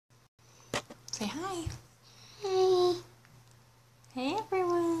Say hi. Hi. Hey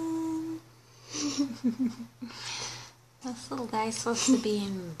everyone. This little guy's supposed to be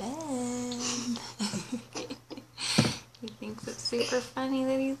in bed. He thinks it's super funny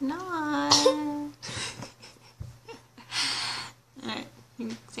that he's not. Alright,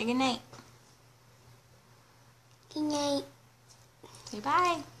 say goodnight. Good night. Say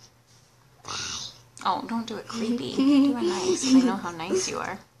bye. Bye. Oh, don't do it creepy. Do it nice. I know how nice you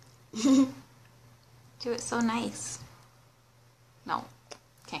are. Do it so nice. No.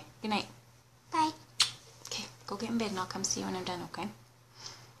 Okay, good night. Bye. Okay, go get in bed and I'll come see you when I'm done, okay?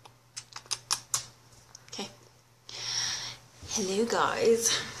 Okay. Hello,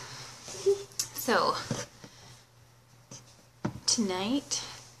 guys. So, tonight...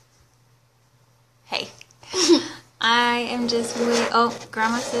 Hey. I am just waiting... Oh,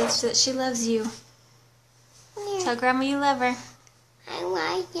 Grandma says that she loves you. Yeah. Tell Grandma you love her. I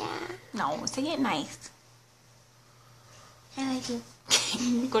like ya. No, say it nice. I like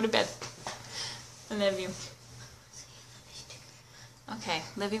you. Go to bed. I love you. Okay,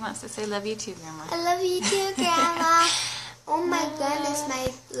 Livy wants to say love you too, Grandma. I love you too, Grandma. Oh my goodness,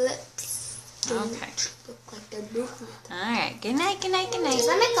 my lips. Okay. Look like they're moving. Alright, good night, good night, good night. Does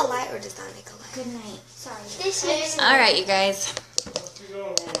that make a light or does that make a light? Good night. Sorry. This makes Alright, you guys.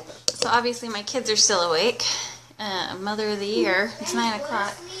 So obviously my kids are still awake. Mother of the Year. It's 9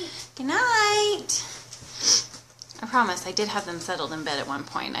 o'clock. Good night. I promise I did have them settled in bed at one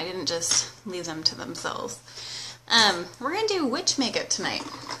point. I didn't just leave them to themselves. We're going to do witch makeup tonight.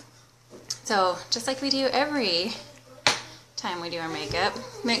 So just like we do every time we do our makeup,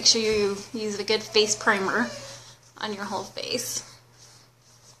 make sure you use a good face primer on your whole face.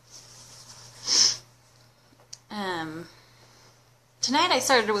 Tonight I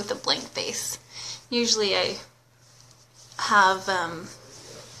started with a blank face. Usually I have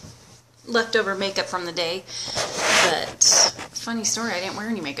leftover makeup from the day, but funny story, I didn't wear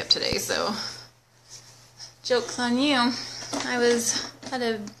any makeup today, so joke's on you. I had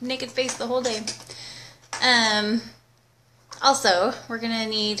a naked face the whole day. Also, we're gonna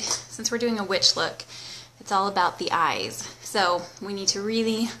need, since we're doing a witch look, it's all about the eyes. So we need to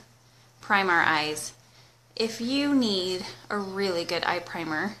really prime our eyes. If you need a really good eye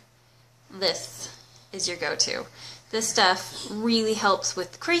primer, this is your go-to. This stuff really helps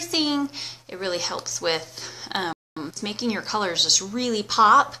with creasing. It really helps with making your colors just really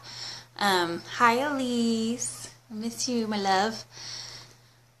pop. Hi, Elise. I miss you, my love.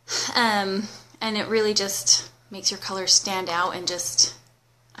 And it really just makes your colors stand out and just...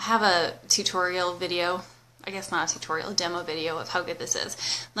 I have a tutorial video. I guess not a tutorial, a demo video of how good this is.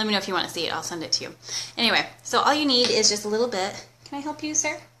 Let me know if you want to see it. I'll send it to you. Anyway, so all you need is just a little bit. Can I help you,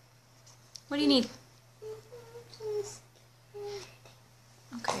 sir? What do you need?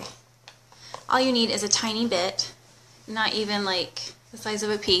 Okay. All you need is a tiny bit, not even like the size of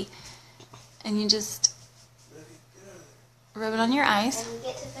a pea, and you just rub it on your eyes.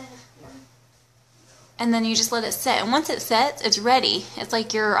 And then you just let it set. And once it sets, it's ready. It's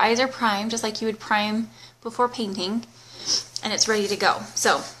like your eyes are primed, just like you would prime before painting, and it's ready to go.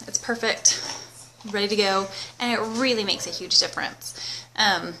 So it's perfect, ready to go, and it really makes a huge difference.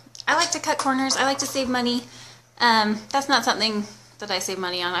 I like to cut corners. I like to save money. That's not something that I save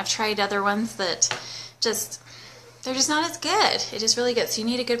money on. I've tried other ones that they're just not as good. It is really good, so you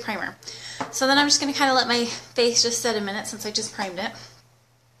need a good primer. So then I'm just going to kind of let my face just set a minute since I just primed it.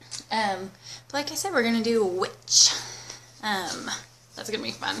 But like I said, we're going to do a witch. That's going to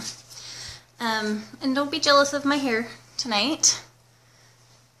be fun. And don't be jealous of my hair tonight.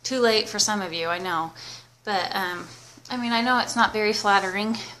 Too late for some of you, I know. But, I mean, I know it's not very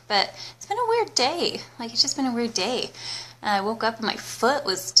flattering, but it's been a weird day. Like, it's just been a weird day. I woke up and my foot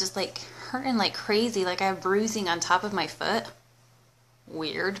was just, like, hurting like crazy. Like, I have bruising on top of my foot.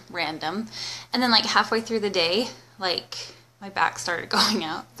 Weird. Random. And then, like, halfway through the day, like, my back started going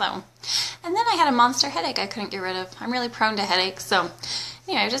out. So, and then I had a monster headache I couldn't get rid of. I'm really prone to headaches, so,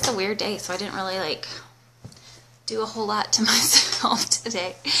 anyway, it was just a weird day, so I didn't really, like, do a whole lot to myself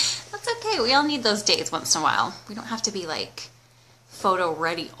today. That's okay. We all need those days once in a while. We don't have to be, like, photo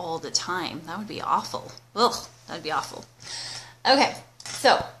ready all the time. That would be awful. Ugh, that would be awful. Okay,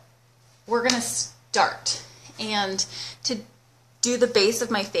 so we're going to start. And to do the base of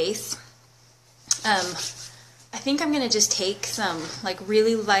my face, I think I'm going to just take some, like,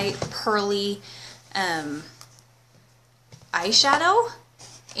 really light, pearly eyeshadow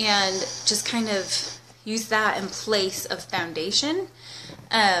and just kind of use that in place of foundation.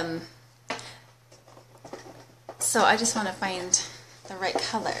 So I just want to find the right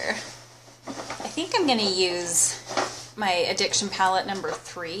color. I think I'm going to use my Addiction palette number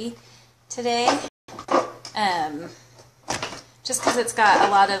 3 today. Just because it's got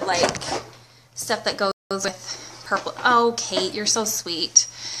a lot of like stuff that goes with purple. Oh, Kate, you're so sweet.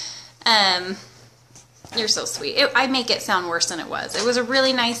 You're so sweet. I make it sound worse than it was. It was a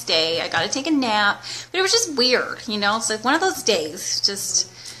really nice day. I got to take a nap, but it was just weird, you know? It's like one of those days. Just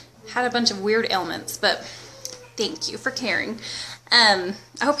had a bunch of weird ailments, but thank you for caring. I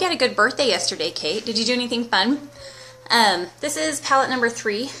hope you had a good birthday yesterday, Kate. Did you do anything fun? This is palette number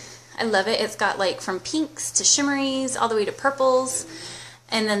 3. I love it. It's got like from pinks to shimmeries all the way to purples,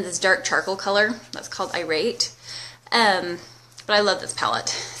 and then this dark charcoal color that's called Irate. But I love this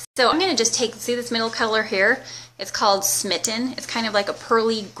palette. So I'm going to just see this middle color here. It's called Smitten. It's kind of like a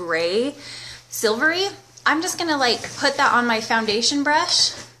pearly gray, silvery. I'm just going to like put that on my foundation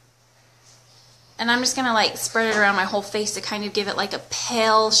brush. And I'm just going to like spread it around my whole face to kind of give it like a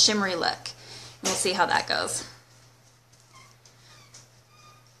pale, shimmery look. And we'll see how that goes.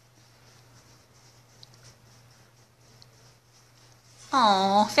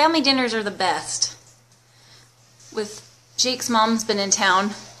 Oh, family dinners are the best. With Jake's mom's been in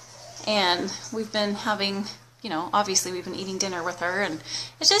town. And we've been having, you know, obviously we've been eating dinner with her, and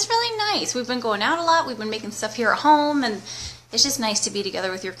it's just really nice. We've been going out a lot. We've been making stuff here at home, and it's just nice to be together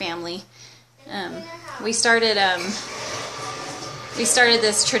with your family. We started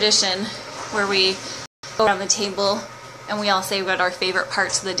this tradition where we go around the table and we all say what our favorite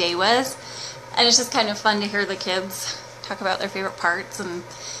parts of the day was, and it's just kind of fun to hear the kids talk about their favorite parts. And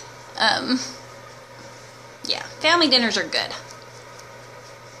yeah, family dinners are good.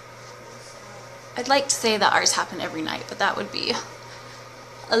 I'd like to say that ours happen every night, but that would be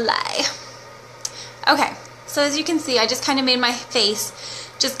a lie. Okay, so as you can see, I just kind of made my face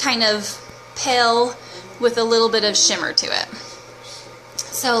just kind of pale with a little bit of shimmer to it.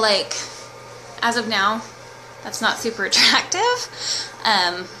 So like, as of now, that's not super attractive.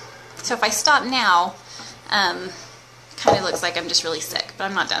 So if I stop now, kind of looks like I'm just really sick, but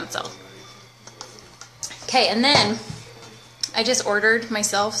I'm not done, so. Okay, and then I just ordered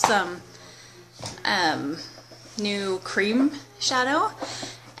myself some new cream shadow,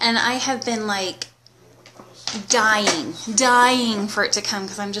 and I have been like dying for it to come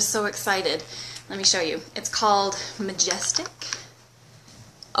because I'm just so excited. Let me show you. It's called Majestic.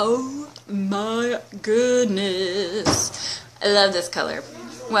 Oh my goodness, I love this color.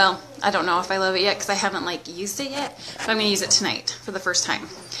 Well, I don't know if I love it yet because I haven't like used it yet, but I'm gonna use it tonight for the first time.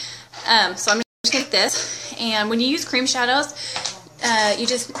 So I'm just gonna get this, and when you use cream shadows,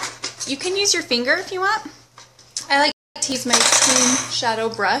 you can use your finger if you want. I like to use my cream shadow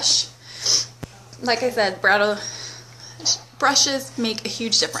brush. Like I said, brushes make a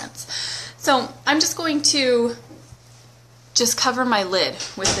huge difference. So I'm just going to just cover my lid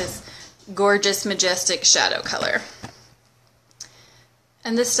with this gorgeous Majestic shadow color.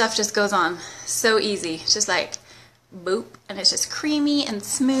 And this stuff just goes on so easy. It's just like boop, and it's just creamy and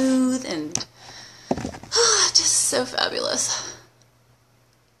smooth and just so fabulous.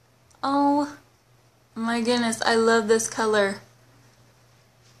 Oh my goodness, I love this color.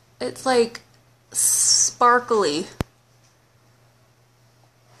 It's like sparkly.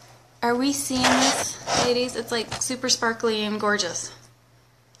 Are we seeing this, ladies? It's like super sparkly and gorgeous.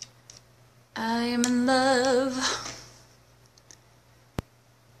 I am in love.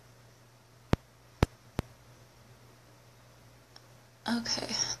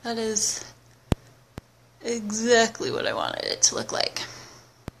 Okay, that is exactly what I wanted it to look like.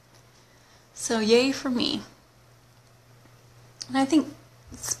 So yay for me. And I think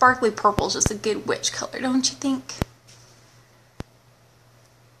sparkly purple is just a good witch color, don't you think?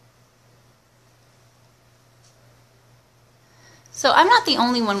 So I'm not the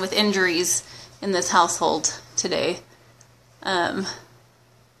only one with injuries in this household today. Man,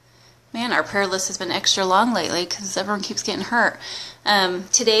 our prayer list has been extra long lately because everyone keeps getting hurt.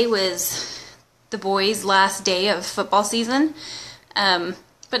 Today was the boys' last day of football season,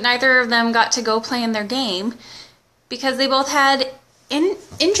 but neither of them got to go play in their game because they both had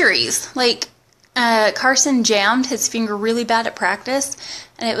injuries. Like, Carson jammed his finger really bad at practice,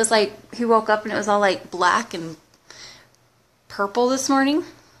 and it was like he woke up and it was all like black and purple this morning.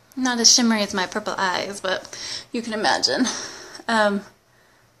 Not as shimmery as my purple eyes, but you can imagine.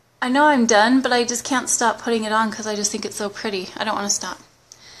 I know I'm done, but I just can't stop putting it on because I just think it's so pretty. I don't want to stop.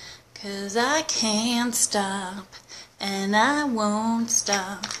 Because I can't stop, and I won't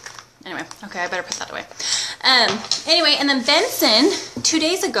stop. Anyway, okay, I better put that away. Anyway, and then Benson, 2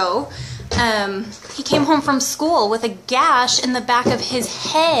 days ago, he came home from school with a gash in the back of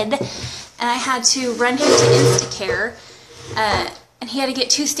his head, and I had to run him to Instacare, and he had to get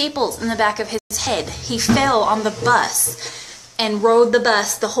 2 staples in the back of his head. He fell on the bus, and rode the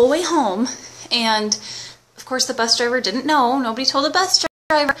bus the whole way home. And of course the bus driver didn't know. Nobody told the bus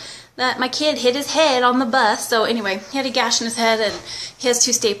driver that my kid hit his head on the bus. So anyway, he had a gash in his head and he has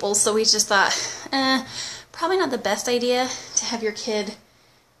 2 staples. So we just thought, probably not the best idea to have your kid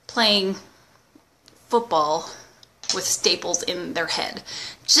playing football with staples in their head.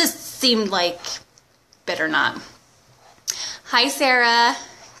 Just seemed like better not. Hi, Sarah.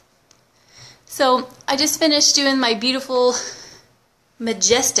 So I just finished doing my beautiful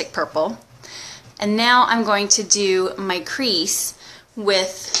majestic purple, and now I'm going to do my crease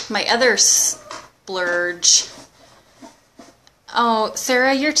with my other splurge. Oh,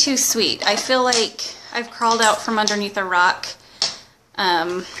 Sarah, you're too sweet. I feel like I've crawled out from underneath a rock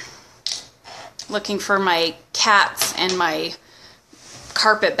looking for my cats and my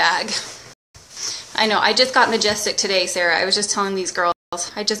carpet bag. I know, I just got Majestic today, Sarah. I was just telling these girls,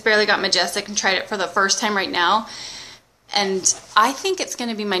 I just barely got Majestic and tried it for the first time right now. And I think it's going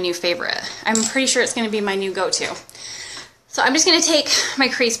to be my new favorite. I'm pretty sure it's going to be my new go-to. So I'm just going to take my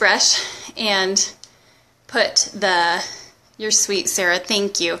crease brush and put you're sweet, Sarah,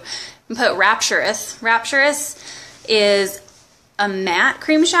 thank you, and put Rapturous. Rapturous is a matte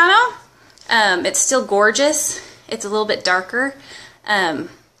cream shadow. It's still gorgeous. It's a little bit darker.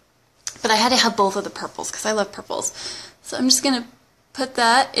 But I had to have both of the purples because I love purples. So I'm just going to put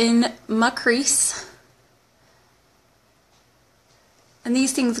that in my crease. And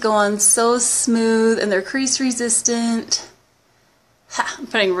these things go on so smooth and they're crease resistant. Ha, I'm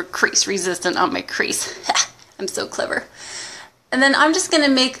putting crease resistant on my crease. Ha, I'm so clever. And then I'm just going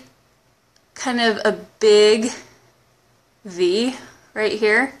to make kind of a big V right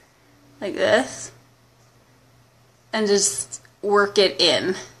here, like this, and just work it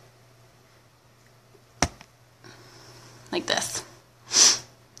in. Like this.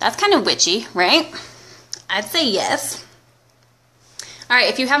 That's kind of witchy, right? I'd say yes. Alright,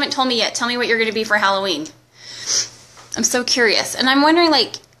 if you haven't told me yet, tell me what you're going to be for Halloween. I'm so curious. And I'm wondering,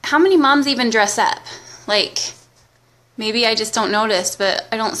 like, how many moms even dress up? Like, maybe I just don't notice, but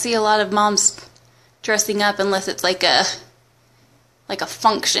I don't see a lot of moms dressing up unless it's like a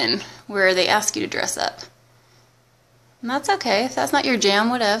function where they ask you to dress up. And that's okay. If that's not your jam,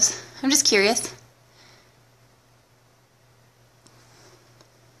 whatevs. I'm just curious.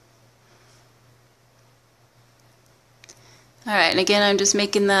 Alright, and again, I'm just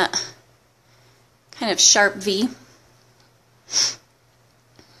making that kind of sharp V.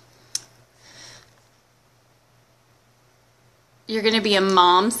 You're going to be a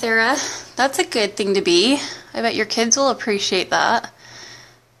mom, Sarah. That's a good thing to be. I bet your kids will appreciate that.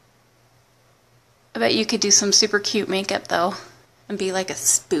 I bet you could do some super cute makeup, though, and be like a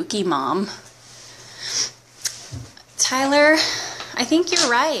spooky mom. Tyler, I think you're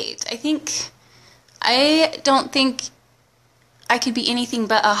right. I don't think I could be anything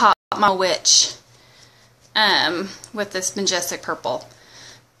but a hot mama witch with this majestic purple.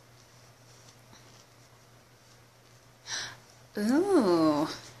 Ooh,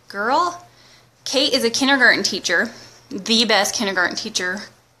 girl. Kate is a kindergarten teacher, the best kindergarten teacher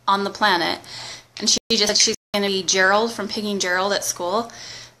on the planet. And she just said she's going to be Gerald from Pigging Gerald at school.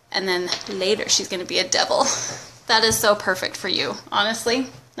 And then later she's going to be a devil. That is so perfect for you. Honestly,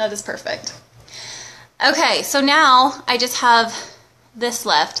 that is perfect. Okay, so now I just have this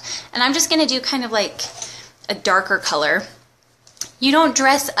left, and I'm just going to do kind of like a darker color. You don't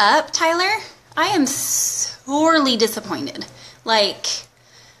dress up, Tyler? I am sorely disappointed. Like,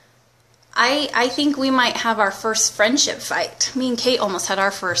 I think we might have our first friendship fight. Me and Kate almost had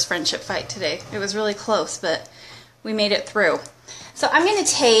our first friendship fight today. It was really close, but we made it through. So I'm going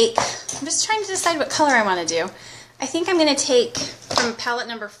to take, I'm just trying to decide what color I want to do. I think I'm going to take from palette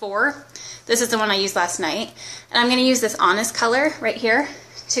number 4. This is the one I used last night. And I'm going to use this Honest color right here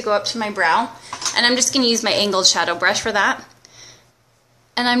to go up to my brow. And I'm just going to use my angled shadow brush for that.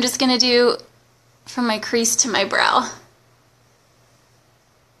 And I'm just going to do from my crease to my brow.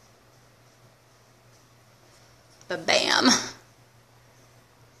 Ba-bam.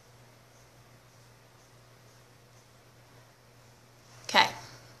 Okay.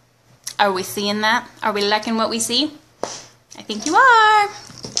 Are we seeing that? Are we liking what we see? I think you are.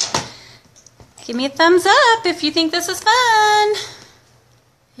 Give me a thumbs up if you think this is fun.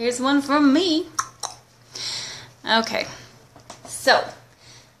 Here's one from me. Okay. So,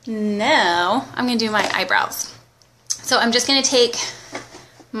 now I'm going to do my eyebrows. So I'm just going to take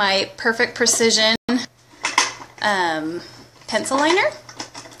my Perfect Precision pencil liner.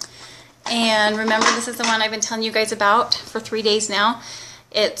 And remember, this is the one I've been telling you guys about for 3 days now.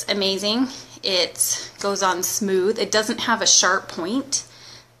 It's amazing. It goes on smooth. It doesn't have a sharp point.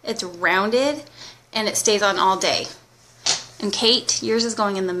 It's rounded and it stays on all day. And Kate, yours is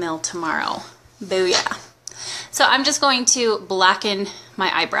going in the mail tomorrow. Booyah. So I'm just going to blacken my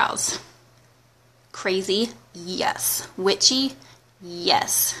eyebrows. Crazy? Yes. Witchy?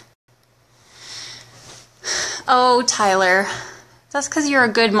 Yes. Oh, Tyler. That's because you're a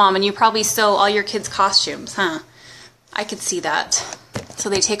good mom and you probably sew all your kids' costumes, huh? I could see that. So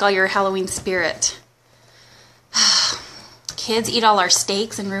they take all your Halloween spirit. Kids eat all our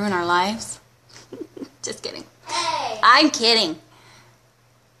steaks and ruin our lives. Just kidding. Hey. I'm kidding.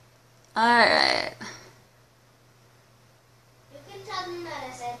 Alright. You can tell them that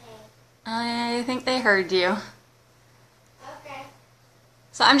I said hey. I think they heard you. Okay.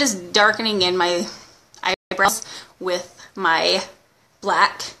 So I'm just darkening in my eyebrows with my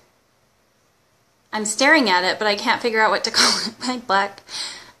black. I'm staring at it, but I can't figure out what to call it. My black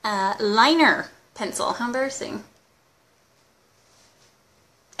liner pencil. How embarrassing.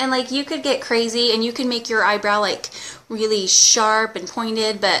 And like you could get crazy and you can make your eyebrow like really sharp and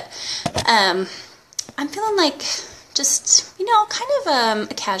pointed, but I'm feeling like just, you know, kind of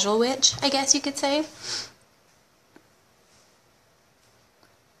a casual witch, I guess you could say.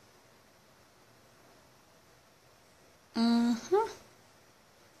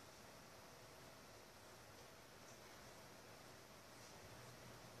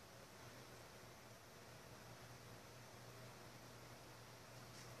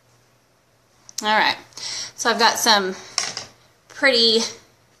 Alright, so I've got some pretty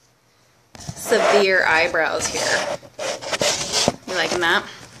severe eyebrows here. You liking that?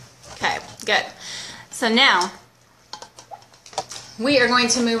 Okay, good. So now, we are going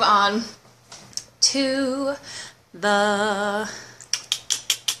to move on to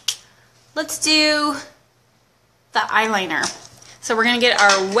let's do the eyeliner. So we're going to get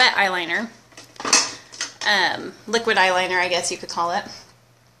our wet eyeliner, liquid eyeliner, I guess you could call it.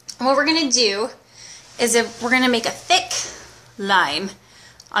 And what we're going to do is we're going to make a thick line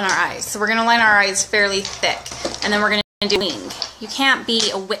on our eyes. So we're going to line our eyes fairly thick. And then we're going to do a wing. You can't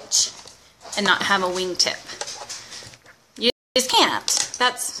be a witch and not have a wingtip. You just can't.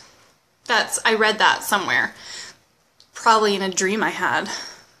 I read that somewhere. Probably in a dream I had.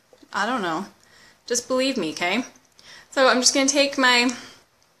 I don't know. Just believe me, okay? So I'm just going to take my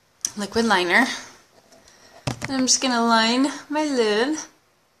liquid liner. And I'm just going to line my lid.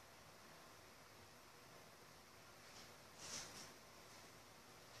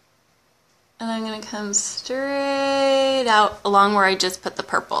 And I'm going to come straight out along where I just put the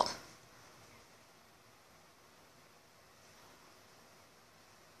purple.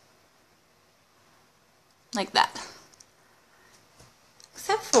 Like that.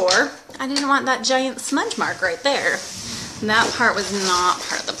 Except for, I didn't want that giant smudge mark right there. And that part was not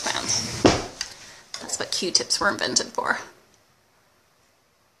part of the plan. That's what Q-tips were invented for.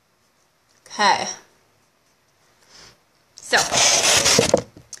 Okay. So,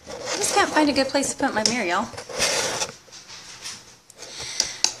 I just can't find a good place to put my mirror, y'all.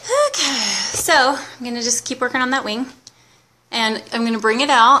 Okay, so I'm going to just keep working on that wing. And I'm going to bring it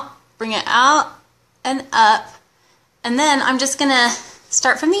out and up. And then I'm just going to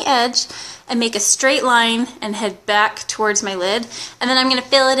start from the edge and make a straight line and head back towards my lid. And then I'm going to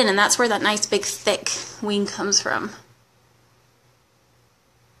fill it in, and that's where that nice big thick wing comes from.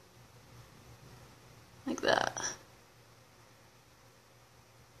 Like that.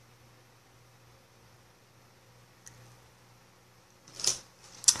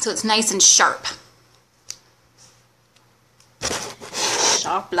 So it's nice and sharp.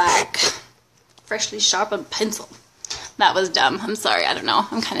 Sharp like freshly sharpened pencil. That was dumb. I'm sorry. I don't know.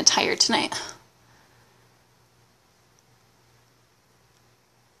 I'm kind of tired tonight.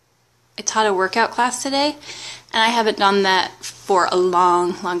 I taught a workout class today, and I haven't done that for a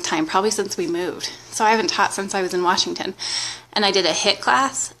long, long time, probably since we moved. So I haven't taught since I was in Washington. And I did a HIIT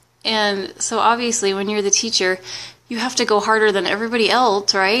class, and so obviously when you're the teacher, you have to go harder than everybody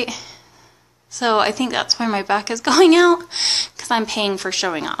else, right? So I think that's why my back is going out, because I'm paying for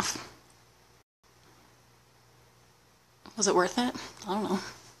showing off. Was it worth it? I don't know.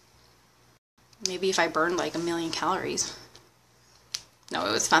 Maybe if I burned like 1,000,000 calories. No,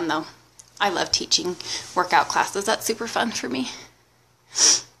 it was fun though. I love teaching workout classes. That's super fun for me.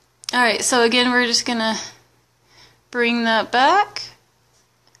 Alright, so again, we're just gonna bring that back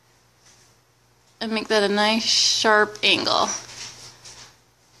and make that a nice sharp angle.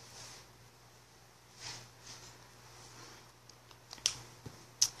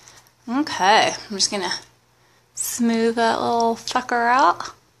 Okay, I'm just gonna smooth that little fucker out.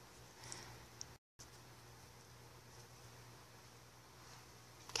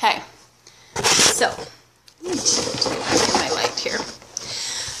 Okay, so get my light here.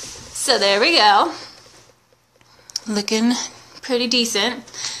 So there we go. Looking pretty decent.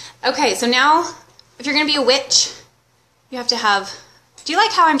 Okay, so now if you're going to be a witch, you have to have... Do you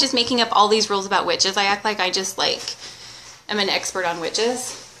like how I'm just making up all these rules about witches? I act like I just like am an expert on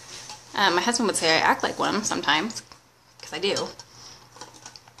witches. My husband would say I act like one sometimes, because I do.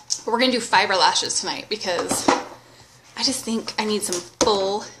 But we're going to do fiber lashes tonight because I just think I need some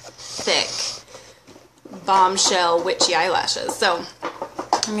full, thick, bombshell witchy eyelashes. So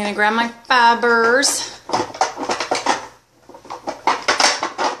I'm going to grab my fibers.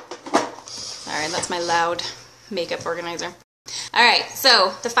 Sorry, that's my loud makeup organizer. Alright,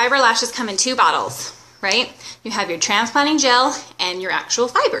 so the fiber lashes come in 2 bottles, right? You have your transplanting gel and your actual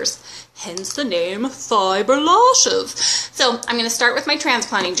fibers. Hence the name fiber lashes. So I'm going to start with my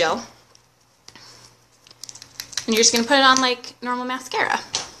transplanting gel. And you're just going to put it on like normal mascara.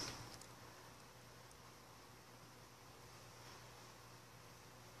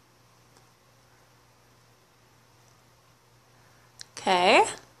 Okay.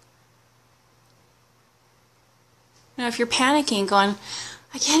 Now if you're panicking, going,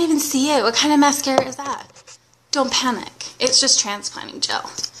 I can't even see it. What kind of mascara is that? Don't panic. It's just transplanting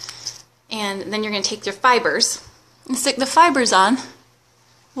gel. And then you're going to take your fibers and stick the fibers on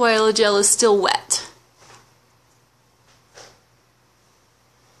while the gel is still wet.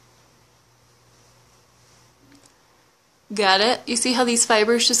 Got it? You see how these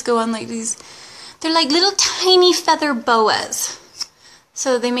fibers just go on like these? They're like little tiny feather boas.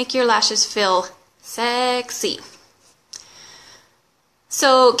 So they make your lashes feel sexy.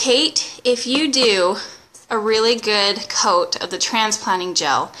 So Kate, if you do a really good coat of the transplanting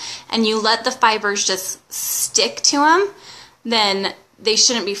gel and you let the fibers just stick to them, then they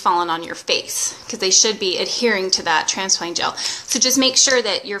shouldn't be falling on your face because they should be adhering to that transplanting gel. So just make sure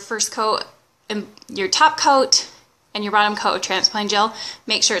that your first coat, your top coat and your bottom coat of transplanting gel,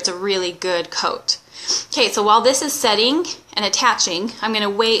 make sure it's a really good coat. Okay, so while this is setting and attaching, I'm going to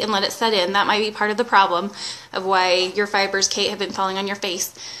wait and let it set in. That might be part of the problem of why your fibers, Kate, have been falling on your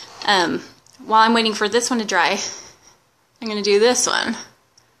face. While I'm waiting for this one to dry, I'm going to do this one.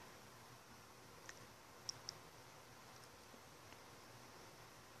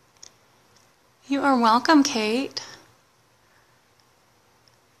 You are welcome, Kate.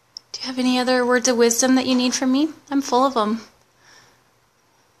 Do you have any other words of wisdom that you need from me? I'm full of them.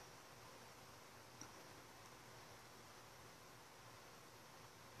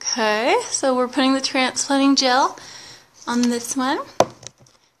 Okay, so we're putting the transplanting gel on this one.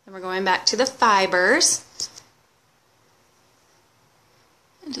 Then we're going back to the fibers.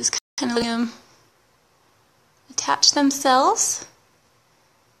 And just kind of let them attach themselves.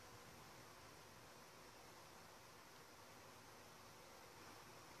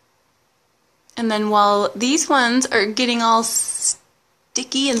 And then while these ones are getting all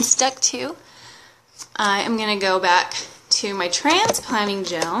sticky and stuck to, I am going to go back to my transplanting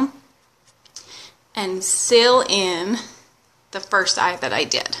gel and seal in the first eye that I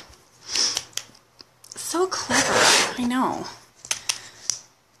did. So clever, I know.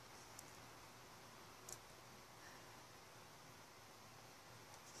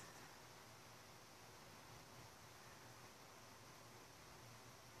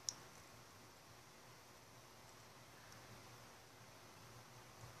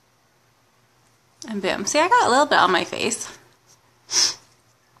 And boom. See, I got a little bit on my face.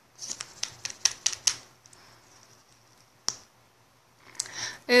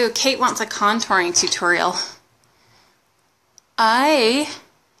 Ooh, Kate wants a contouring tutorial. I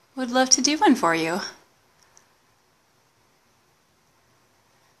would love to do one for you.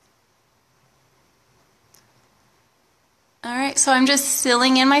 Alright, so I'm just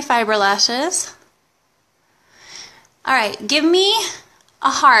sealing in my fiber lashes. Alright, give me a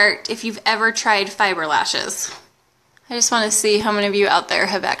heart if you've ever tried fiber lashes. I just want to see how many of you out there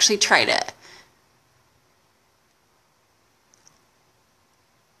have actually tried it.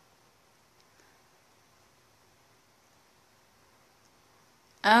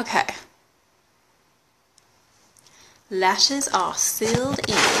 Okay. Lashes are sealed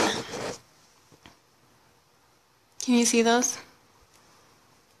in. Can you see those?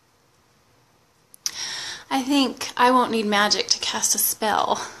 I think I won't need magic to cast a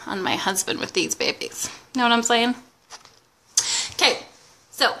spell on my husband with these babies. Know what I'm saying? Okay,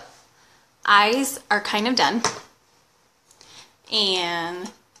 so eyes are kind of done. And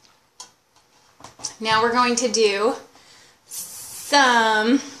now we're going to do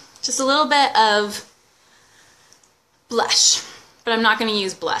just a little bit of blush. But I'm not going to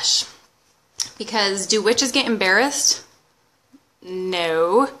use blush. Because do witches get embarrassed?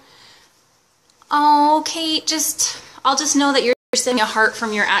 No. Oh, Kate, I'll just know that you're sending a heart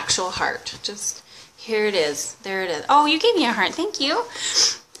from your actual heart. Just Here it is. There it is. Oh, you gave me a heart. Thank you.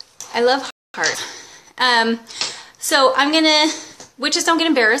 I love hearts. So I'm gonna, witches don't get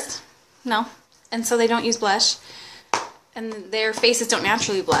embarrassed. No. And so they don't use blush. And their faces don't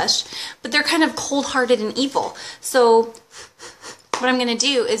naturally blush. But they're kind of cold-hearted and evil. So what I'm gonna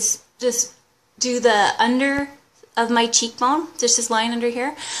do is just do the under of my cheekbone. Just this line under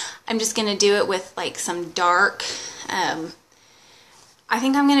here. I'm just gonna do it with like some dark, I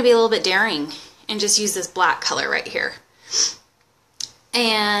think I'm gonna be a little bit daring and just use this black color right here.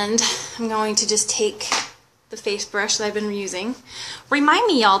 And I'm going to just take the face brush that I've been using. Remind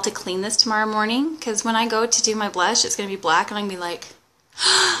me, y'all, to clean this tomorrow morning, because when I go to do my blush, it's going to be black, and I'm going to be like,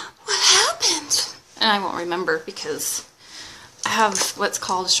 what happened? And I won't remember because I have what's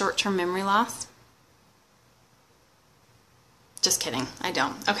called short-term memory loss. Just kidding, I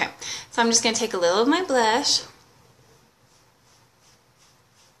don't. Okay, so I'm just going to take a little of my blush.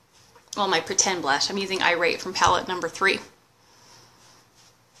 Well, my pretend blush. I'm using Irate from palette number 3.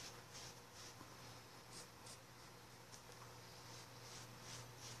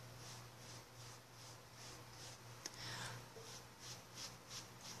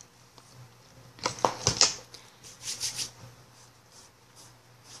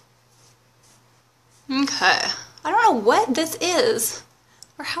 Okay, I don't know what this is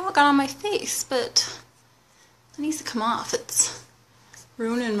or how it got on my face, but it needs to come off. It's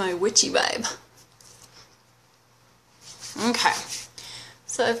ruining my witchy vibe. Okay,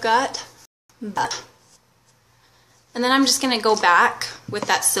 so I've got that. And then I'm just going to go back with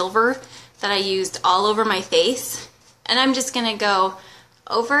that silver that I used all over my face, and I'm just going to go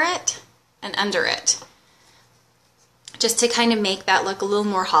over it and under it, just to kind of make that look a little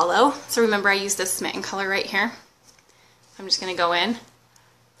more hollow. So remember, I used this smitten color right here. I'm just going to go in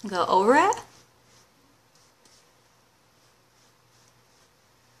and go over it.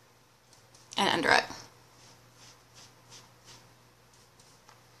 And under it.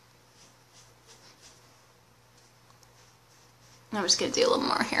 And I'm just going to do a little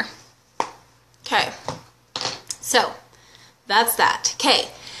more here. Okay. So, that's that. Okay.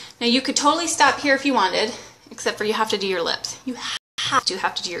 Now you could totally stop here if you wanted, except for you have to do your lips. You have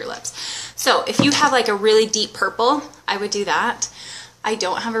to do your lips. So if you have like a really deep purple, I would do that. I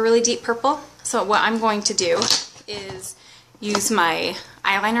don't have a really deep purple, so what I'm going to do is use my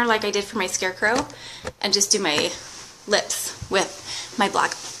eyeliner like I did for my scarecrow and just do my lips with my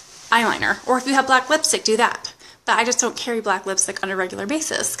black eyeliner. Or if you have black lipstick, do that. But I just don't carry black lipstick on a regular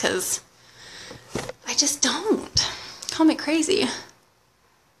basis because I just don't. Call me crazy.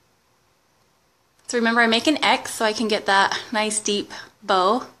 So remember, I make an X so I can get that nice deep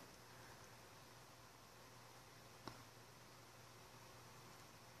bow.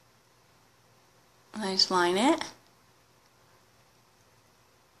 And I just line it.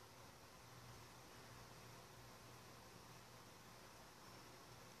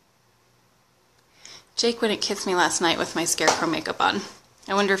 Jake wouldn't kiss me last night with my scarecrow makeup on.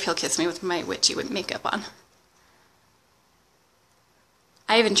 I wonder if he'll kiss me with my witchy makeup on.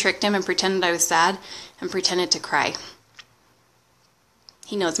 I even tricked him and pretended I was sad and pretended to cry.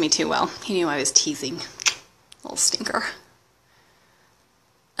 He knows me too well. He knew I was teasing. Little stinker.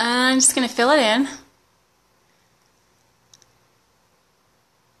 And I'm just going to fill it in.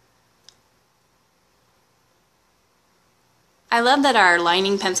 I love that our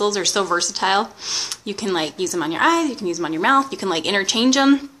lining pencils are so versatile. You can like use them on your eyes, you can use them on your mouth, you can like interchange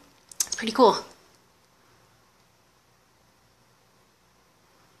them. It's pretty cool.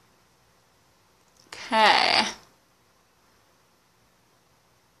 Okay.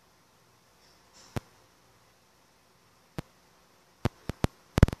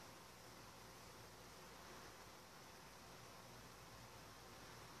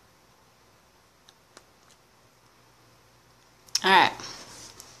 Alright.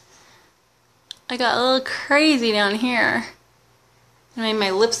 I got a little crazy down here. I made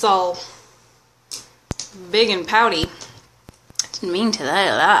my lips all big and pouty. Didn't mean to do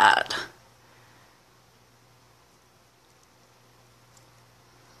that.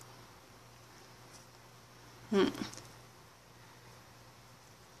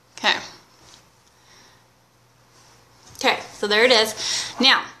 Okay. Okay, so there it is.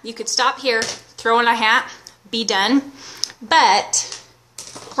 Now, you could stop here, throw in a hat, be done, but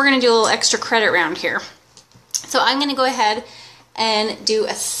we're going to do a little extra credit round here. So I'm going to go ahead and do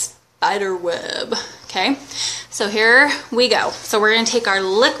a spider web, okay? So here we go. So we're going to take our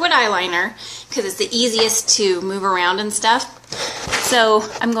liquid eyeliner, because it's the easiest to move around and stuff. So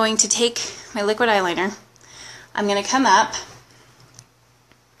I'm going to take my liquid eyeliner, I'm going to come up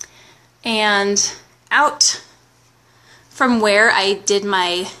and out from where I did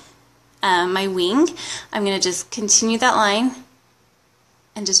my my wing, I'm going to just continue that line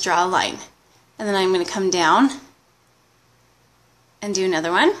and just draw a line. And then I'm going to come down and do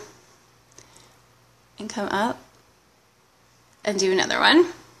another one. And come up and do another one.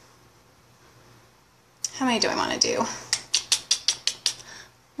 How many do I want to do?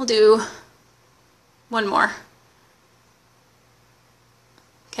 We'll do one more.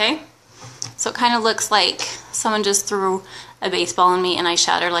 Okay? So it kind of looks like someone just threw a baseball on me and I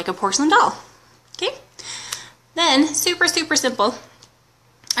shattered like a porcelain doll. Okay? Then, super, super simple.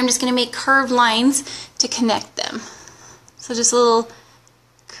 I'm just going to make curved lines to connect them. So just a little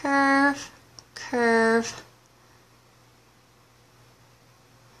curve, curve,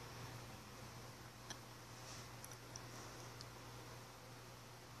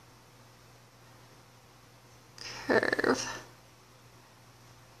 curve.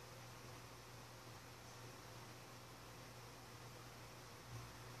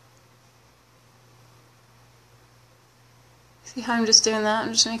 See how I'm just doing that?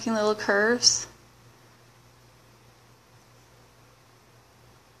 I'm just making little curves.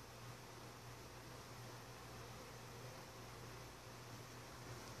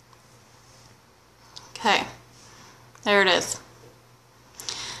 Okay, there it is.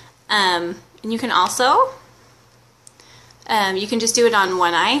 And you can also, you can just do it on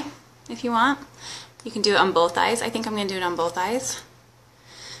one eye if you want. You can do it on both eyes. I think I'm going to do it on both eyes.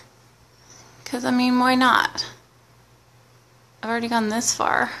 Because, I mean, why not? I've already gone this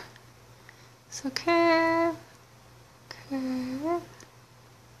far. So curve, curve,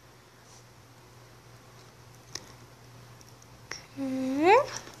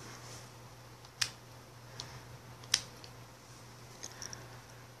 curve.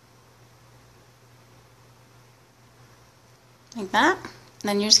 Like that. And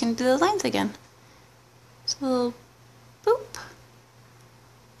then you're just going to do the lines again. So a little boop,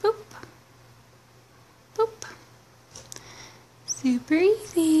 boop, boop. Super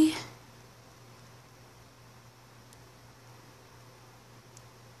easy.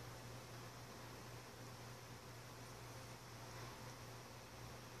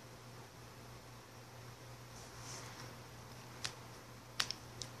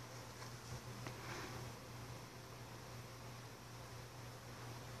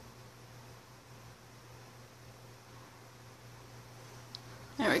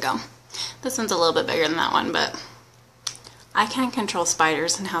 There we go. This one's a little bit bigger than that one, but I can't control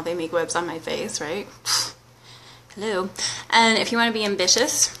spiders and how they make webs on my face, right? Hello. And if you want to be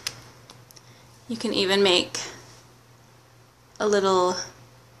ambitious, you can even make a little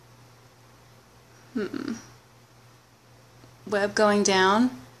web going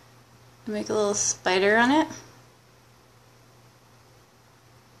down and make a little spider on it.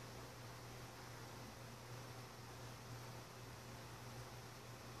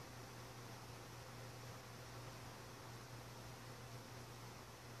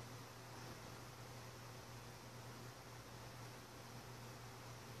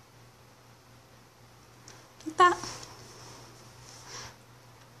 Like that.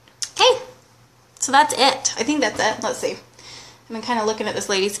 Okay, so that's it. I think that's it. Let's see. I've been kind of looking at this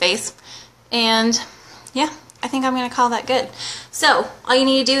lady's face, and yeah, I think I'm going to call that good. So all you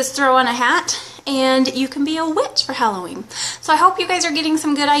need to do is throw on a hat, and you can be a witch for Halloween. So I hope you guys are getting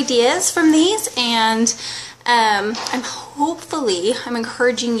some good ideas from these, and I'm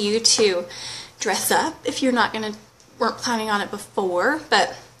encouraging you to dress up if you're not weren't planning on it before.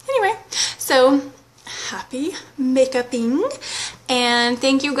 But anyway, so happy makeuping, and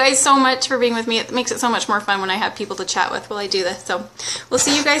thank you guys so much for being with me. It makes it so much more fun when I have people to chat with while I do this. So we'll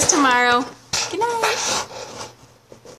see you guys tomorrow. Good night.